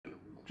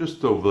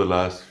just over the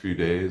last few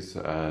days,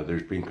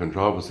 there's been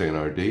controversy in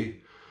RD.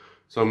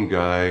 Some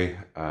guy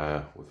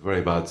with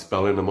very bad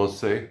spelling, I must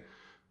say,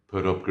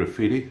 put up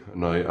graffiti.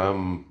 Now,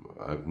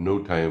 I have no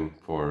time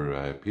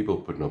for people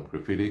putting up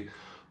graffiti,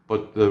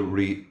 but the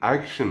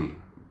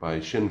reaction by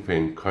Sinn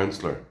Fein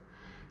councillor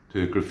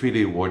to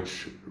graffiti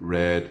which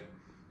read,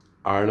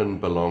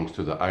 "Ireland belongs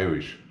to the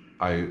Irish,"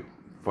 I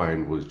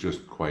find was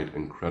just quite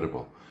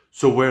incredible.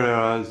 So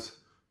whereas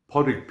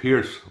Padraig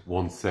Pearse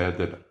once said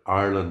that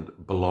Ireland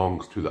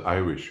belongs to the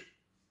Irish,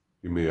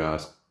 you may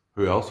ask,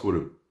 who else would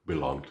it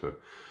belong to?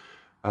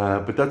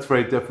 But that's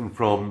very different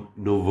from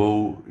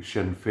Nouveau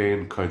Sinn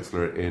Féin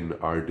councillor in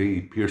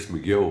RD, Pearse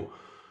McGill,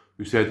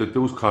 who said that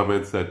those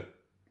comments that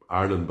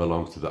Ireland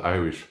belongs to the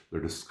Irish,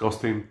 they're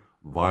disgusting,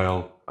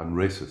 vile and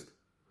racist.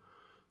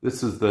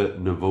 This is the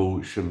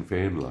Nouveau Sinn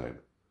Féin line.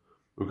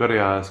 We've got to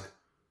ask,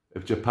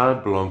 if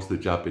Japan belongs to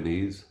the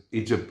Japanese,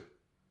 Egypt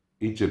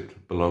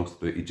belongs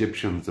to the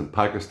Egyptians, and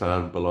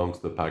Pakistan belongs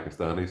to the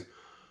Pakistanis,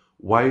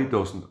 why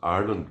doesn't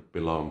Ireland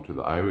belong to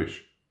the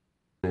Irish?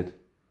 It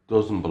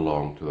doesn't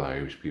belong to the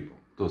Irish people,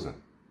 does it?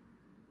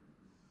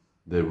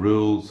 The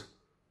rules,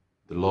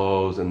 the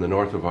laws in the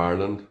north of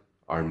Ireland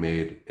are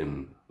made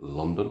in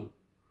London.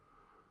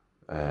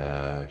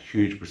 A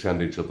huge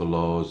percentage of the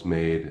laws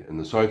made in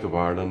the south of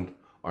Ireland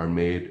are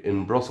made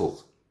in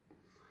Brussels.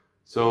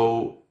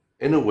 So,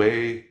 in a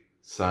way,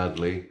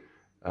 sadly,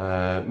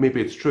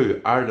 maybe it's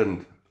true,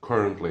 Ireland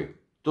currently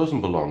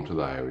doesn't belong to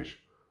the Irish.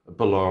 It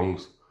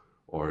belongs,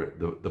 or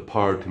the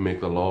power to make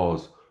the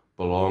laws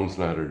belongs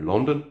in either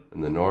London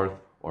in the north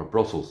or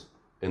Brussels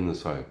in the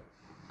south.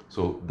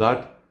 So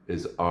that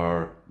is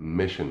our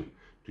mission,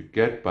 to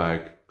get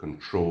back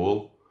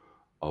control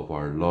of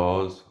our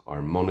laws,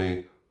 our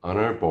money and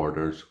our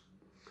borders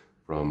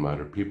from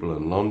either people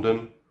in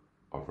London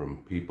or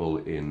from people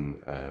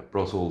in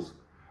Brussels,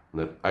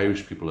 and that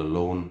Irish people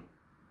alone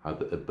have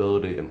the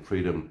ability and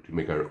freedom to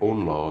make our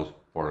own laws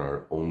for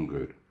our own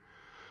good.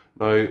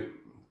 Now,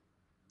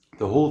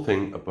 the whole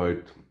thing about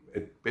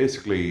it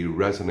basically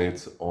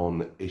resonates on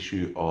the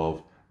issue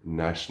of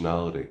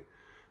nationality,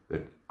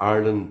 that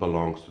Ireland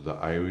belongs to the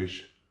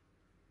Irish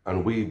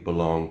and we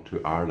belong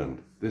to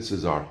Ireland. This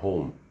is our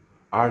home.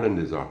 Ireland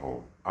is our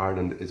home.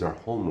 Ireland is our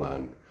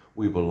homeland.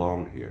 We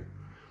belong here.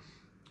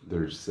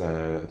 There's,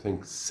 I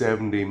think,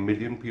 70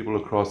 million people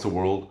across the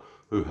world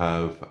who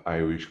have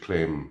Irish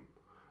claim,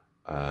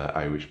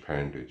 Irish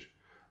parentage.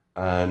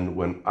 And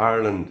when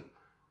Ireland,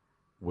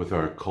 with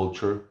our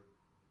culture,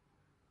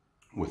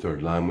 with our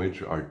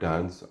language, our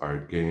dance, our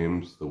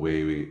games, the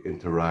way we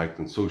interact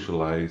and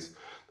socialize,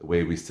 the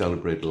way we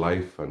celebrate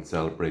life and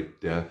celebrate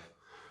death,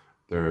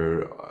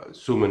 there are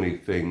so many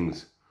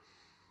things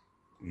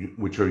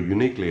which are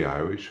uniquely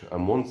Irish,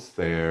 and once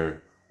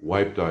they're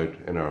wiped out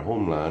in our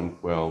homeland,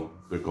 well,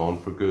 they're gone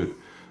for good.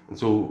 And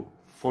so,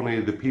 funny,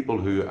 the people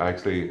who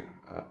actually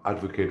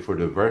advocate for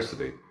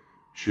diversity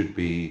should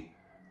be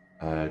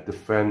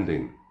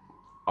defending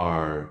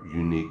our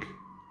unique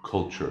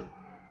culture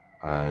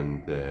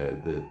and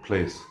the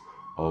place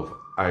of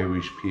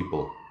Irish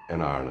people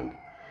in Ireland.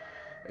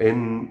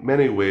 In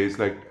many ways,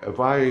 like if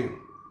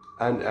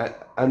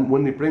and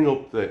when they bring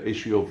up the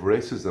issue of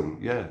racism,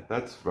 yeah,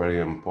 that's very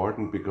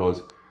important,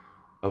 because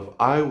if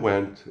I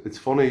went, it's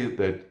funny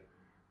that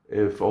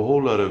if a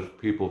whole lot of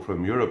people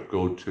from Europe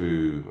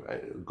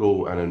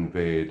go and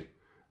invade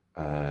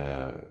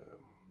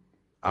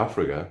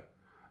Africa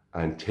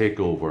and take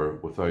over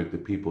without the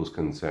people's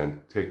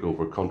consent, take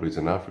over countries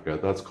in Africa,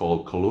 that's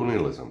called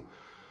colonialism.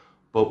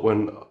 But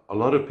when a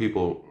lot of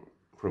people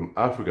from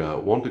Africa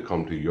want to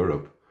come to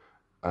Europe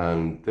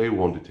and they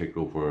want to take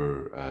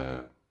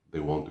over, they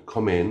want to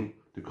come in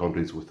to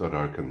countries without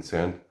our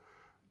consent,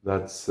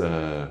 that's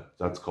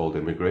called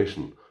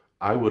immigration.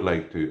 I would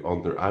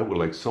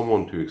like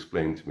someone to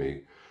explain to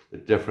me the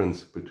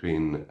difference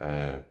between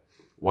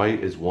why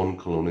is one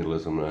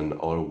colonialism and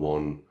other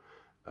one,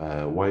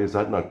 why is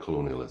that not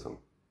colonialism?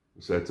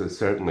 So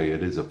certainly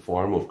it is a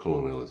form of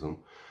colonialism.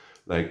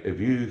 Like if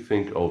you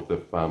think of the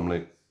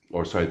family,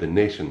 or sorry, the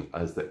nation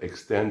as the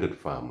extended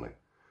family,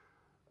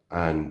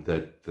 and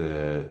that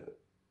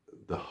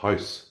the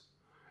house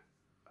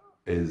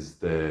is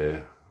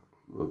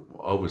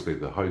obviously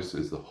the house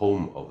is the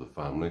home of the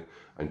family,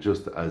 and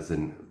just as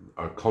in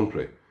our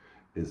country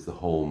is the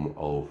home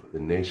of the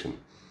nation.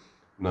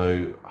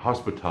 Now,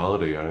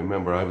 hospitality, I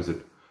remember I was at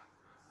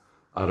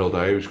Adult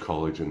Irish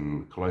College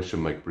in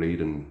Collection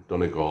McBreed in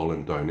Donegal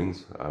and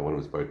Downings when I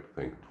was about, I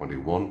think,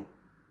 21.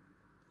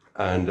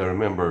 And I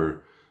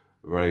remember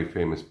a very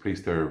famous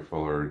priest there,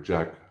 Father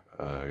Jack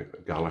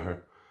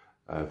Gallagher,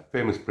 a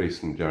famous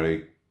priest in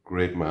Derry,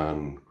 great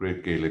man,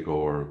 great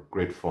Gaelegor,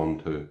 great fun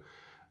too.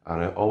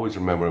 And I always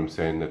remember him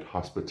saying that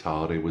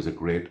hospitality was a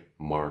great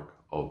mark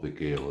of the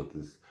Gael. It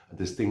is a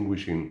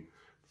distinguishing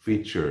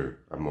feature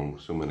among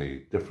so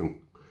many different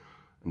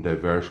and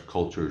diverse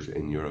cultures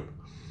in Europe.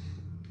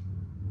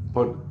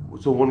 But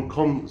so when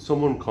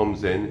someone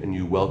comes in and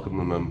you welcome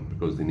them in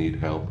because they need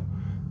help,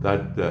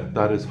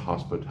 that is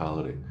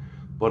hospitality.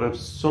 But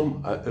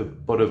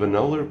if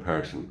another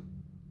person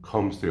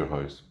comes to your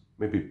house,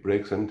 maybe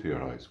breaks into your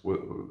house,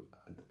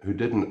 who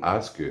didn't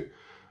ask you,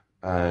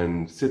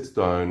 and sits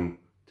down,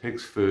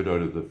 takes food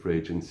out of the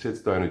fridge and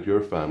sits down at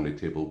your family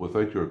table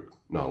without your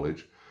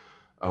knowledge,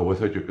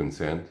 without your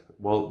consent,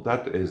 well,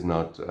 that is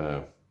not,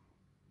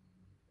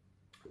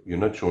 you're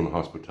not showing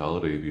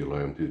hospitality if you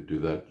allow him to do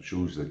that. It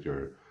shows that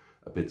you're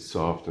a bit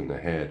soft in the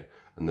head.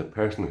 And the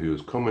person who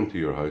has come into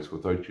your house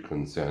without your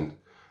consent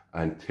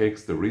and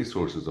takes the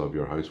resources of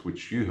your house,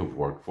 which you have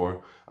worked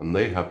for, and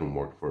they haven't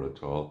worked for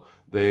at all,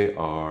 they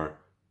are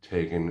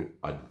taking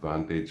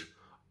advantage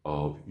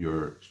of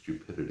your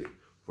stupidity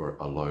for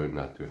allowing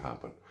that to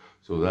happen.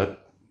 So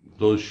that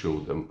does show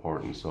the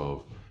importance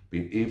of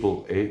being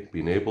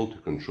able to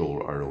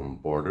control our own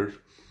borders,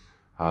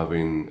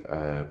 having,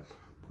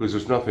 because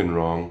there's nothing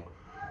wrong,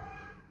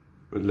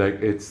 but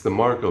like it's the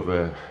mark of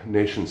a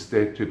nation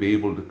state to be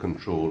able to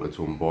control its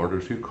own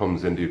borders. Who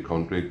comes into your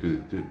country,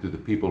 to the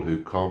people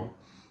who come.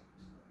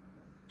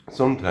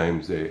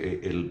 Sometimes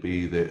it'll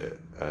be the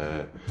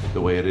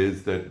way it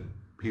is that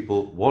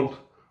people want,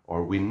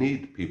 or we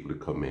need people to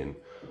come in,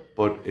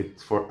 but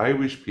it's for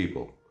Irish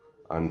people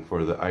and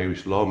for the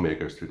Irish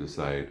lawmakers to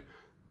decide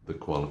the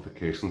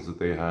qualifications that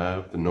they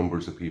have, the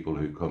numbers of people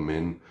who come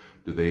in,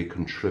 do they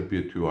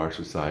contribute to our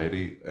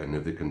society, and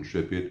if they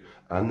contribute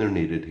and they're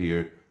needed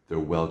here, they're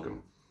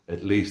welcome,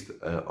 at least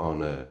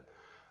on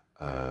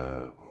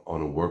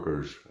a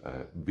worker's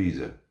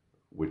visa,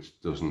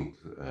 which doesn't,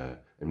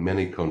 in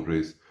many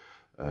countries,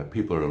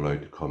 people are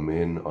allowed to come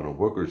in on a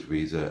worker's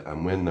visa,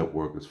 and when that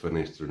work is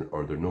finished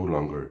or they're no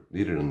longer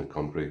needed in the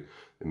country,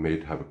 they may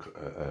have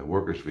a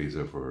worker's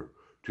visa for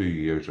 2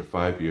 years or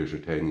 5 years or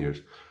 10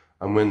 years,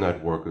 and when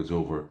that work is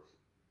over,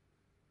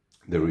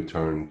 they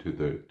return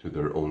to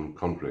their own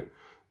country.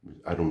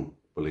 I don't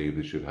believe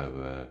they should have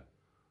a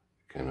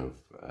kind of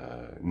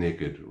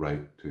naked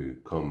right to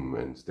come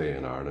and stay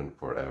in Ireland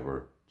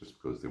forever just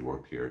because they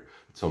worked here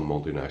at some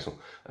multinational.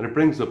 And it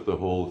brings up the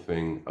whole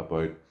thing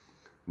about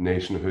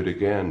nationhood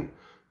again.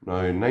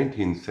 Now, in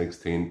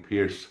 1916,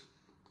 Pearse,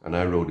 and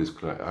I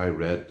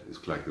read his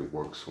collected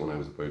works when I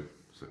was about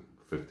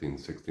 15,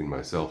 16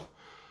 myself,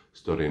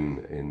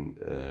 studying in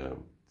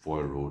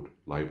Foyle Road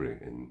Library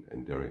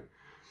in Derry.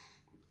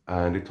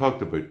 And he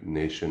talked about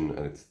nation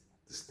and its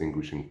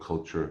distinguishing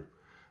culture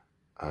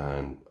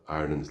and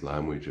Ireland's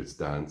language, its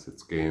dance,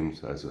 its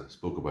games, as I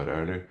spoke about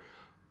earlier.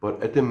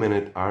 But at the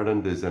minute,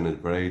 Ireland is in a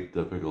very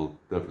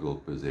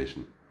difficult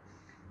position.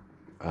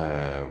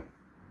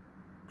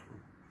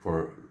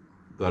 For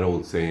that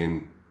old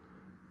saying,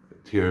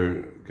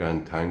 Tir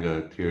gan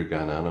tanga, tir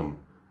gan anam,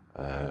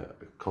 a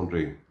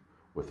country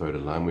without a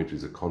language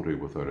is a country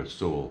without a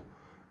soul.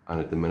 And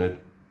at the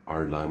minute,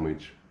 our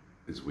language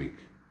is weak.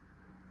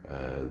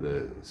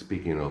 The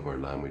speaking of our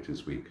language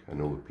is weak. I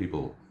know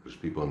there's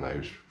people in the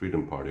Irish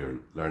Freedom Party are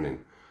learning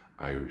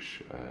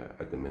Irish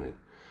at the minute.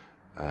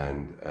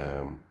 And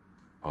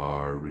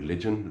our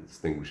religion, the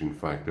distinguishing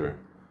factor,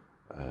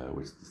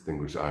 which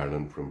distinguishes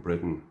Ireland from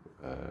Britain,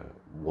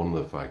 one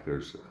of the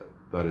factors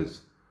that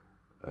has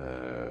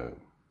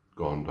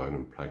gone down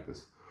in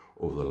practice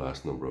over the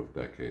last number of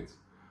decades.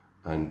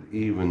 And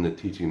even the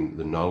teaching,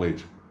 the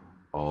knowledge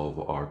of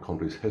our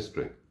country's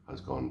history has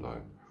gone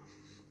down.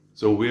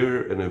 So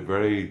we're in a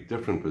very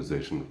different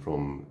position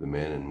from the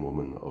men and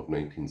women of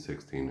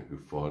 1916 who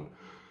fought,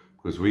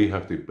 because we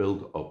have to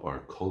build up our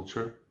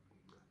culture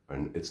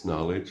and its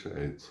knowledge,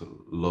 its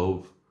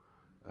love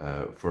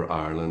for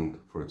Ireland,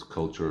 for its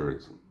culture,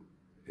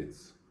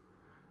 its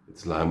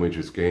language,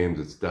 its games,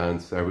 its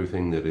dance,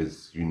 everything that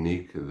is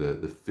unique.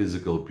 The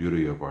physical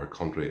beauty of our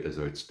country is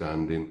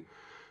outstanding.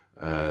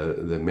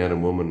 The men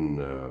and women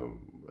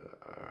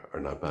are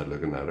not bad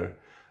looking at her.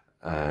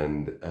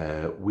 And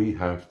we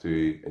have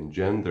to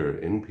engender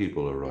in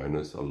people around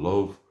us a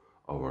love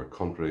of our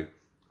country,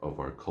 of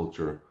our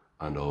culture,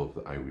 and of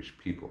the Irish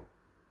people.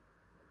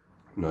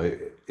 Now,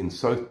 in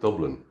South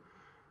Dublin,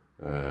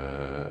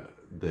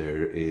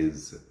 there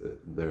is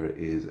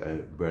a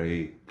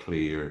very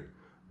clear,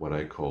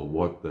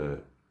 what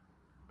the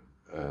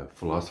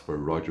philosopher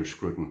Roger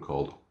Scruton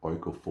called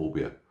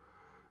oikophobia.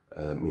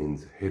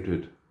 Means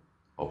hatred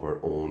of our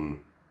own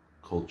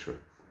culture,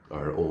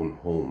 our own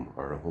home,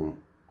 our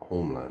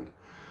homeland.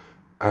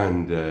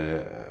 And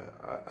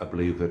I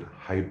believe that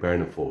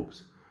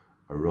hibernophobes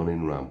are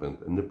running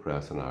rampant in the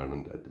press in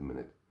Ireland at the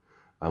minute.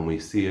 And we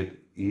see it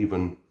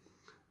even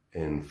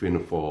in Fianna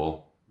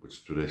Fáil, which is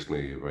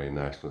traditionally a very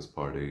nationalist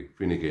party,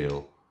 Fine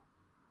Gael,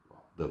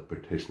 the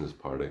petitionist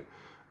party,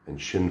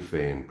 and Sinn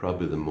Fein,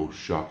 probably the most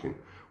shocking,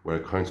 where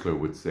a councillor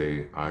would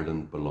say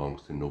Ireland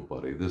belongs to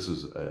nobody. This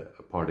is a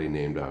party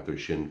named after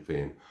Sinn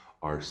Fein,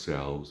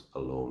 ourselves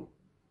alone.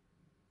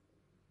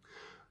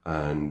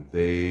 And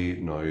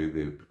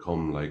they've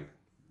become like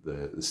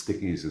the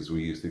stickies, as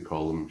we used to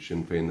call them,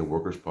 Sinn Fein, the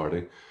Workers'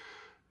 Party,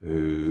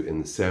 who in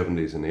the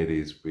 70s and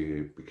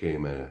 80s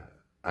became an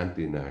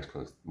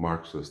anti-nationalist,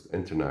 Marxist,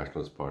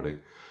 internationalist party.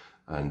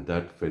 And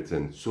that fits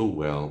in so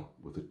well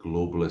with the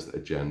globalist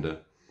agenda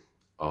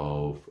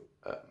of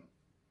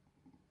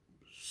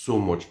so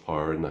much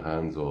power in the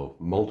hands of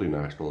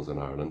multinationals in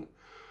Ireland,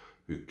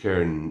 who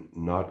care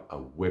not a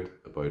whit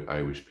about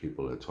Irish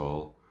people at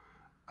all.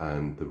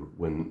 And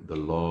when the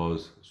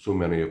laws, so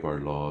many of our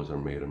laws are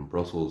made in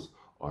Brussels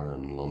or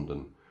in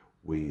London,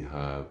 we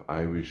have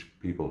Irish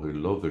people who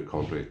love their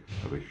country,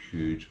 have a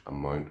huge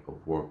amount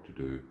of work to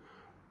do,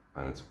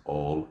 and it's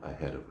all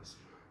ahead of us.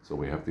 So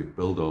we have to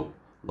build up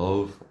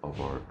love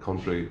of our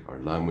country, our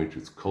language,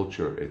 its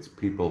culture, its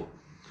people,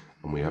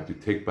 and we have to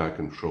take back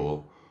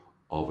control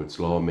of its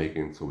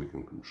lawmaking so we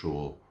can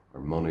control our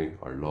money,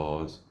 our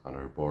laws, and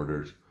our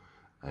borders.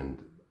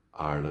 And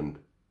Ireland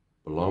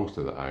belongs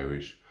to the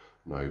Irish.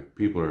 Now,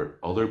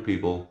 other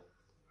people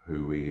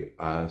who we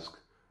ask,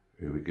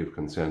 who we give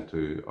consent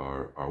to,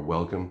 are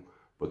welcome,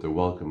 but they're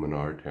welcome in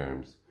our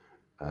terms.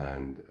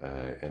 And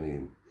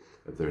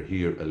if they're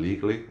here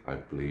illegally, I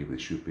believe they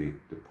should be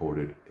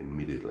deported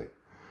immediately.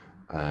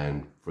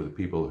 And for the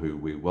people who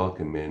we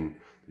welcome in,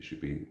 they should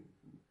be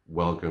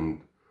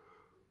welcomed,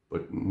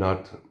 but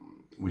not.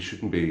 We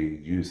shouldn't be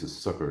used as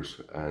suckers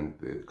and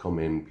come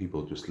in.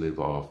 People just live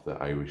off the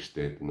Irish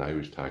state and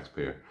Irish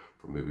taxpayer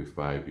for maybe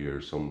 5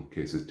 years, some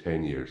cases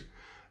 10 years,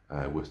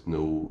 with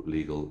no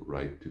legal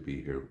right to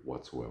be here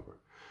whatsoever.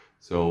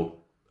 So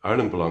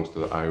Ireland belongs to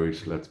the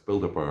Irish. Let's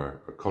build up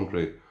our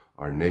country,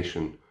 our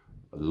nation,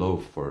 a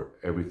love for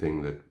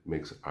everything that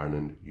makes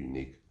Ireland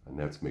unique, and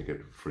let's make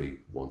it free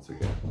once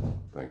again.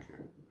 Thank you.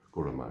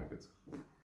 Go to markets.